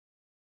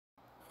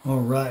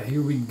Alright,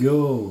 here we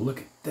go. Look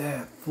at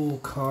that full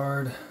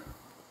card,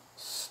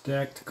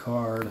 stacked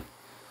card.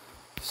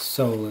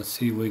 So let's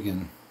see if we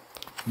can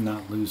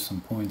not lose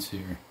some points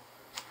here.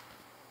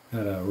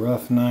 Had a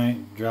rough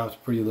night, drops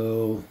pretty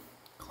low,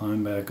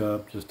 climbed back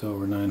up just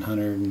over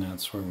 900, and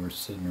that's where we're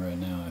sitting right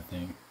now, I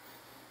think.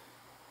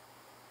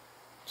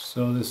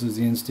 So this is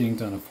the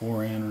Instinct on a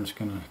forehand. We're just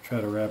going to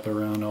try to wrap it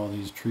around all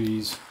these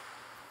trees.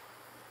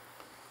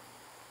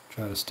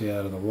 Try to stay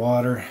out of the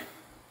water,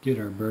 get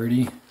our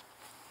birdie.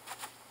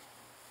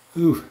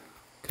 Ooh,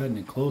 cutting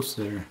it close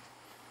there.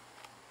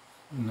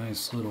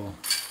 Nice little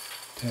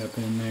tap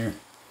in there.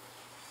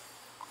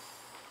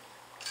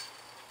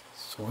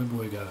 Soy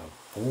Boy got a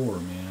 4,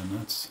 man.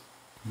 That's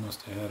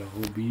must have had a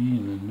OB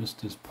and then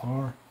missed his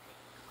par.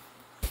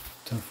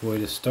 Tough way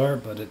to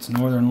start, but it's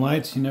Northern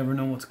Lights. You never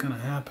know what's going to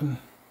happen.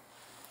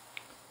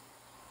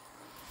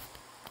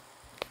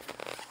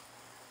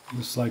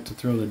 Just like to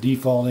throw the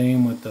default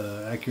aim with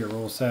the Accurate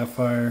Roll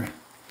Sapphire.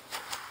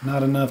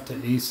 Not enough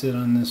to ace it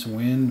on this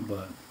wind,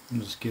 but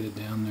we'll just get it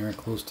down there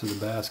close to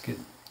the basket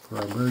for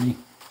our birdie.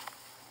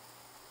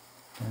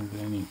 Don't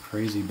get any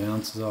crazy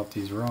bounces off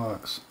these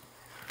rocks.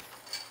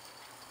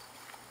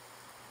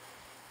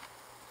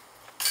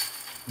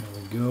 There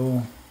we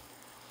go.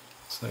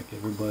 Looks like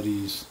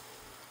everybody's,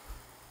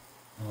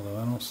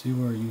 although I don't see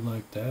where You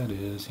Like That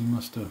is. He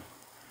must have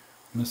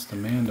missed the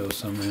Mando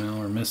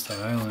somehow, or missed the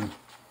island.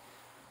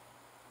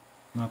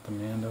 Not the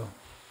Mando.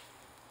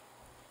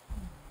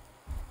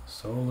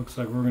 So it looks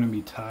like we're going to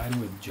be tied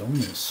with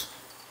Jonas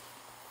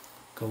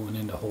going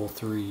into hole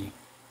 3.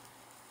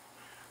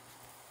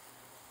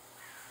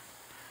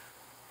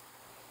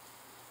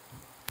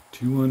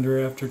 Two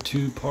under after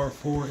 2, par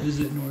 4. Is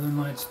it Northern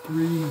Lights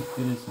 3?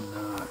 It is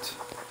not.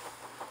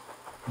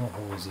 What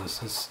hole is this?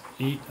 This is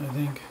 8, I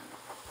think.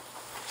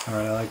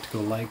 Alright, I like to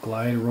go light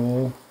glide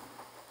roll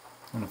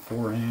on a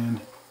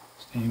forehand.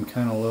 Just aim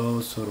kind of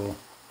low so it'll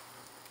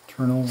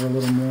turn over a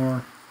little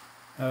more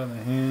out of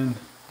the hand.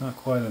 Not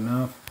quite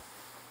enough.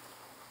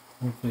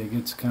 Hopefully it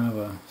gets kind of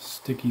a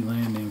sticky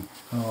landing.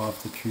 Oh,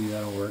 off the tree,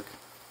 that'll work.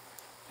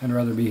 I'd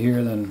rather be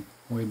here than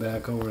way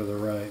back over to the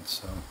right,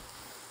 so.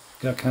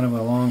 Got kind of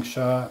a long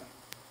shot.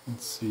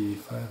 Let's see,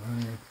 500.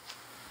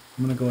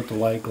 I'm going to go with the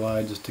light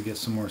glide just to get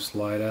some more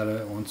slide out of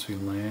it once we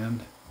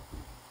land.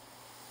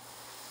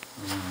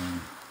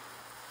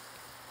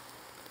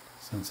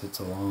 Since it's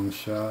a long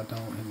shot,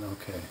 don't hit,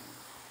 okay.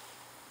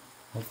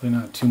 Hopefully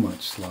not too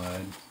much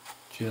slide,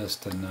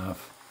 just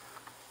enough.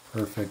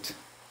 Perfect.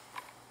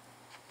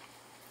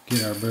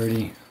 Get our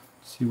birdie,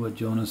 see what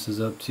Jonas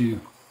is up to.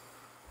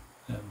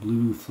 That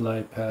blue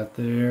flight path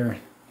there.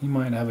 He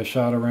might have a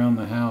shot around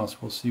the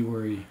house. We'll see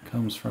where he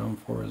comes from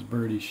for his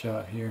birdie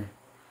shot here.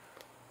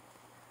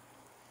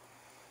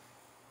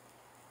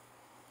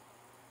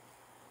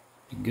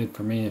 Be good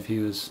for me if he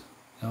was,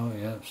 oh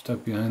yeah,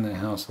 stuck behind that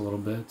house a little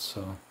bit.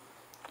 So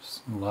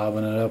just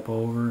lobbing it up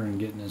over and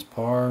getting his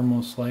par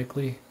most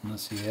likely.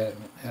 Unless he had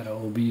an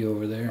OB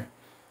over there.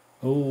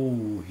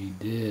 Oh, he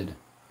did.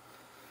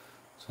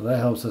 So that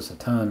helps us a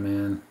ton,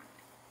 man.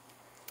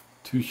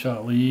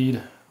 2-shot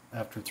lead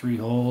after 3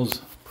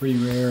 holes. Pretty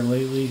rare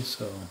lately,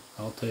 so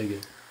I'll take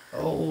it.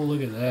 Oh,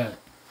 look at that.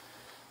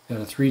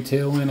 Got a 3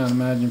 tailwind. I'd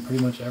imagine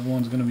pretty much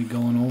everyone's going to be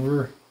going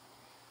over.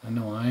 I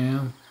know I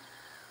am.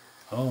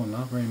 Oh,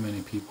 not very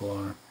many people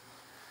are.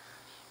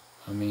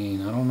 I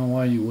mean, I don't know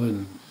why you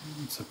wouldn't.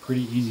 It's a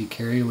pretty easy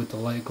carry with the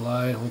light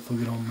glide. Hopefully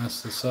we don't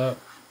mess this up.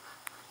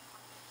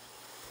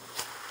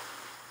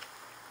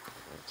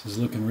 This is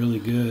looking really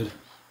good.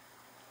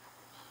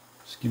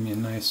 Just give me a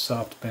nice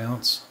soft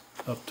bounce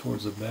up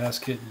towards the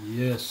basket.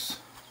 Yes.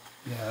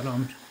 Yeah,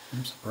 I'm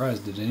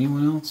surprised. Did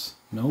anyone else?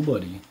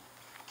 Nobody.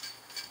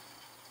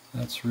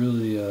 That's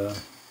really,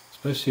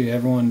 especially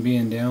everyone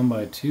being down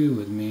by 2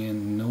 with me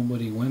and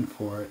nobody went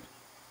for it.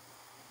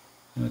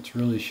 That's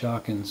really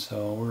shocking.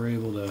 So we're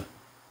able to,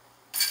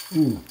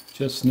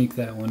 just sneak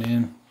that one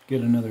in,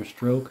 get another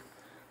stroke.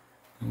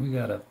 And we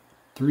got a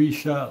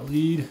 3-shot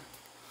lead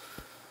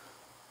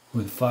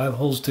with 5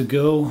 holes to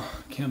go.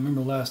 Can't remember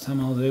last time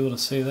I was able to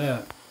say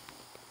that.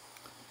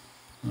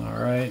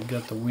 Alright,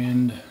 got the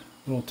wind,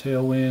 little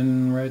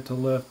tailwind right to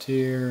left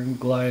here,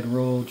 glide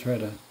roll, try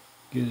to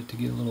get it to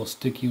get a little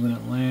sticky when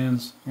it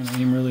lands. I'm going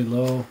to aim really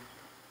low,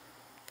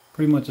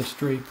 pretty much a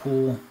straight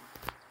pull.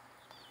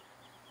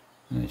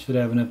 And it should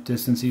have enough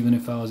distance even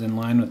if I was in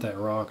line with that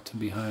rock to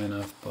be high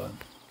enough, but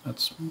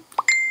that's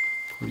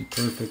pretty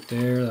perfect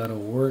there, that'll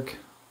work.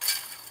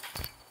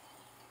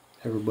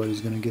 Everybody's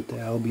going to get the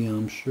Albion,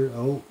 I'm sure.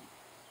 Oh,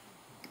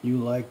 You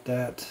Like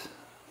That.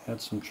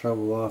 Had some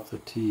trouble off the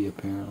tee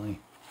apparently.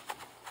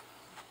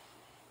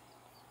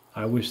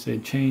 I wish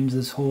they'd change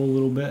this hole a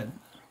little bit.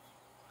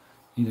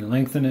 Either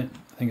lengthen it.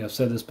 I think I've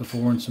said this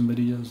before in some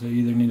videos. They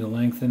either need to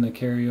lengthen the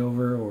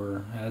carryover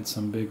or add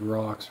some big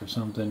rocks or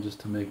something just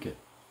to make it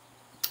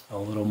a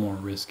little more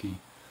risky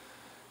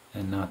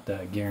and not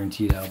that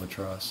guaranteed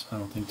albatross. I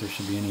don't think there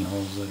should be any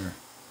holes that are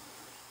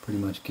pretty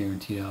much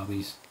guaranteed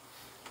albies.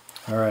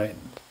 Alright,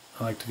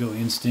 I like to go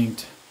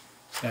Instinct,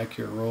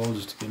 Accurate Roll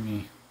just to get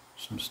me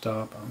some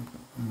stop.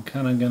 I'm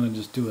kind of gonna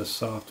just do a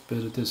soft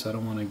bit at this. I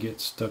don't want to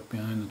get stuck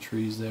behind the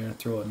trees there.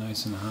 Throw it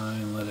nice and high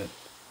and let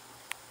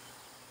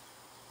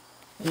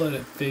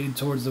it fade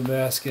towards the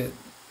basket.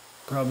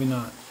 Probably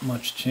not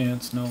much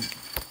chance, nope.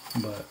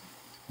 But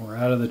we're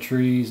out of the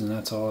trees, and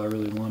that's all I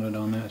really wanted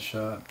on that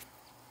shot.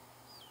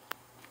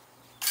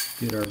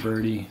 Get our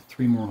birdie.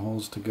 3 more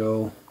holes to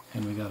go,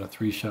 and we got a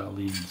 3-shot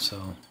lead.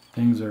 So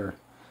things are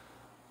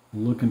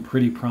looking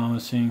pretty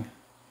promising.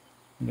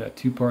 We got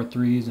 2 par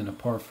 3s and a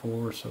par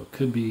 4, so it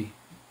could be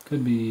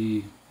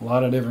a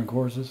lot of different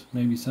courses.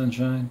 Maybe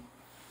Sunshine.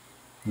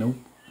 Nope.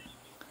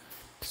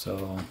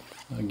 So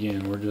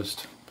again, we're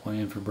just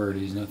playing for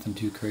birdies, nothing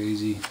too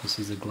crazy. This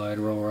is a glide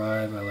roll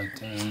drive. I like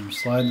to aim,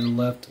 slide to the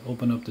left,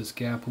 open up this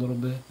gap a little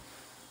bit,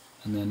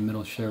 and then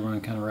middle chevron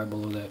kind of right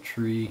below that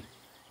tree.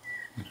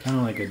 Kind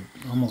of like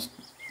almost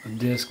a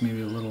disc,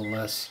 maybe a little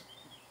less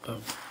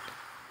of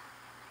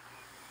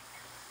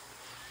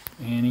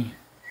Annie.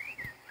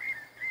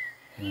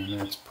 And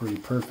that's pretty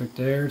perfect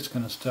there. It's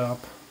going to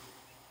stop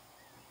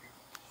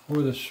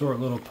for this short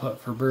little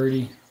putt for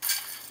birdie.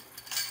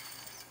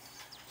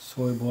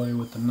 Soy Boy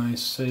with a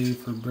nice save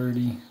for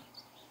birdie.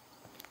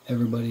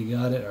 Everybody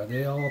got it. Are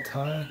they all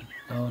tied?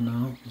 Oh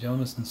no,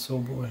 Jonas and Soy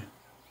Boy.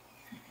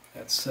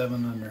 That's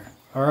 7 under.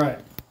 Alright,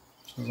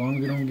 so as long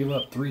as we don't give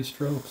up 3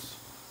 strokes.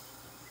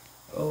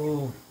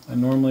 Oh, I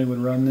normally would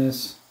run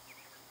this.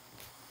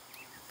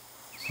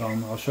 So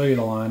I'll show you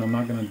the line. I'm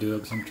not going to do it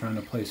because I'm trying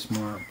to play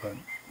smart. But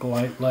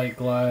light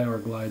glide or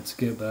glide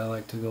skip. But I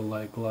like to go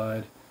light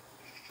glide.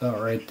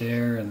 About right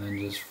there, and then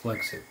just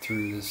flex it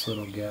through this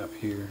little gap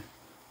here.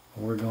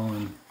 We're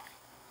going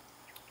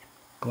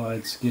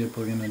glide skip.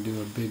 We're going to do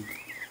a big,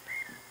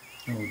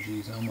 oh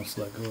geez, I almost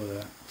let go of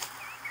that.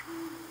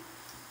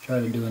 Try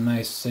to do a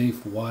nice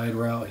safe wide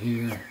route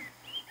here.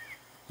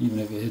 Even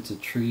if it hits a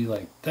tree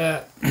like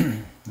that,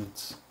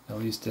 it's at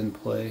least in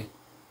play.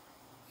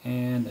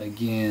 And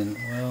again,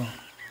 well,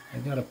 I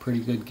got a pretty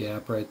good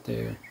gap right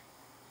there.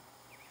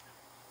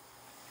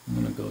 I'm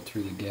going to go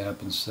through the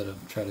gap instead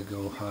of try to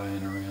go high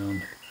and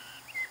around.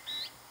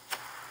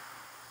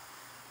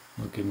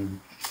 Looking,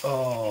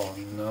 oh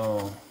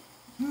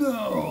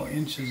no,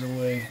 inches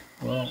away.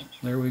 Well,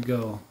 there we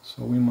go.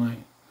 So we might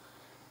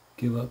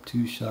give up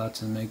 2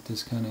 shots and make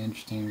this kind of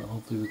interesting, but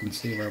hopefully we can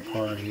save our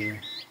par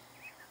here,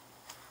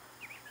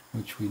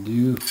 which we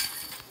do.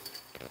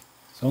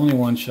 It's only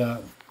 1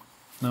 shot,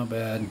 not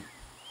bad.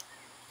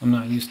 I'm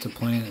not used to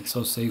playing it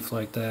so safe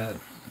like that.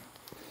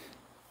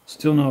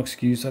 Still no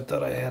excuse. I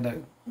thought I had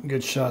a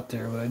good shot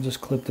there, but I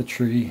just clipped the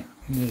tree.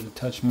 Needed a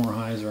touch more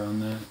hyzer on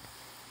that.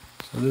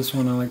 So this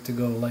one I like to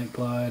go light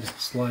glide,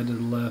 slide to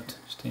the left,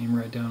 just aim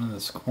right down in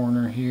this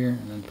corner here,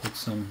 and then put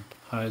some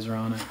hyzer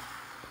on it.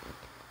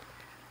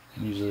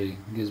 And usually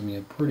gives me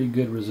a pretty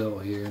good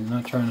result here. I'm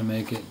not trying to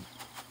make it,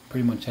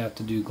 pretty much have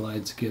to do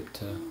glide skip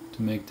to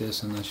make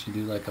this, unless you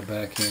do like a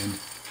backhand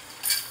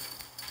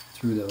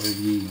through the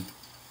OB.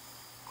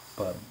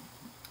 But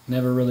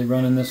never really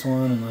running this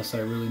one unless I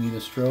really need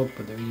a stroke,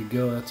 but there you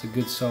go. That's a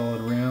good solid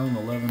round,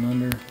 11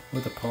 under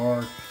with a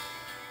par,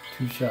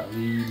 2-shot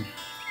lead.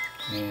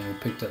 And I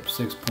picked up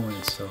 6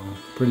 points, so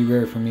pretty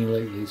rare for me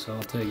lately, so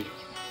I'll take it.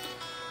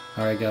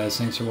 Alright guys,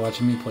 thanks for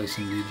watching me play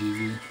some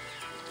BGV.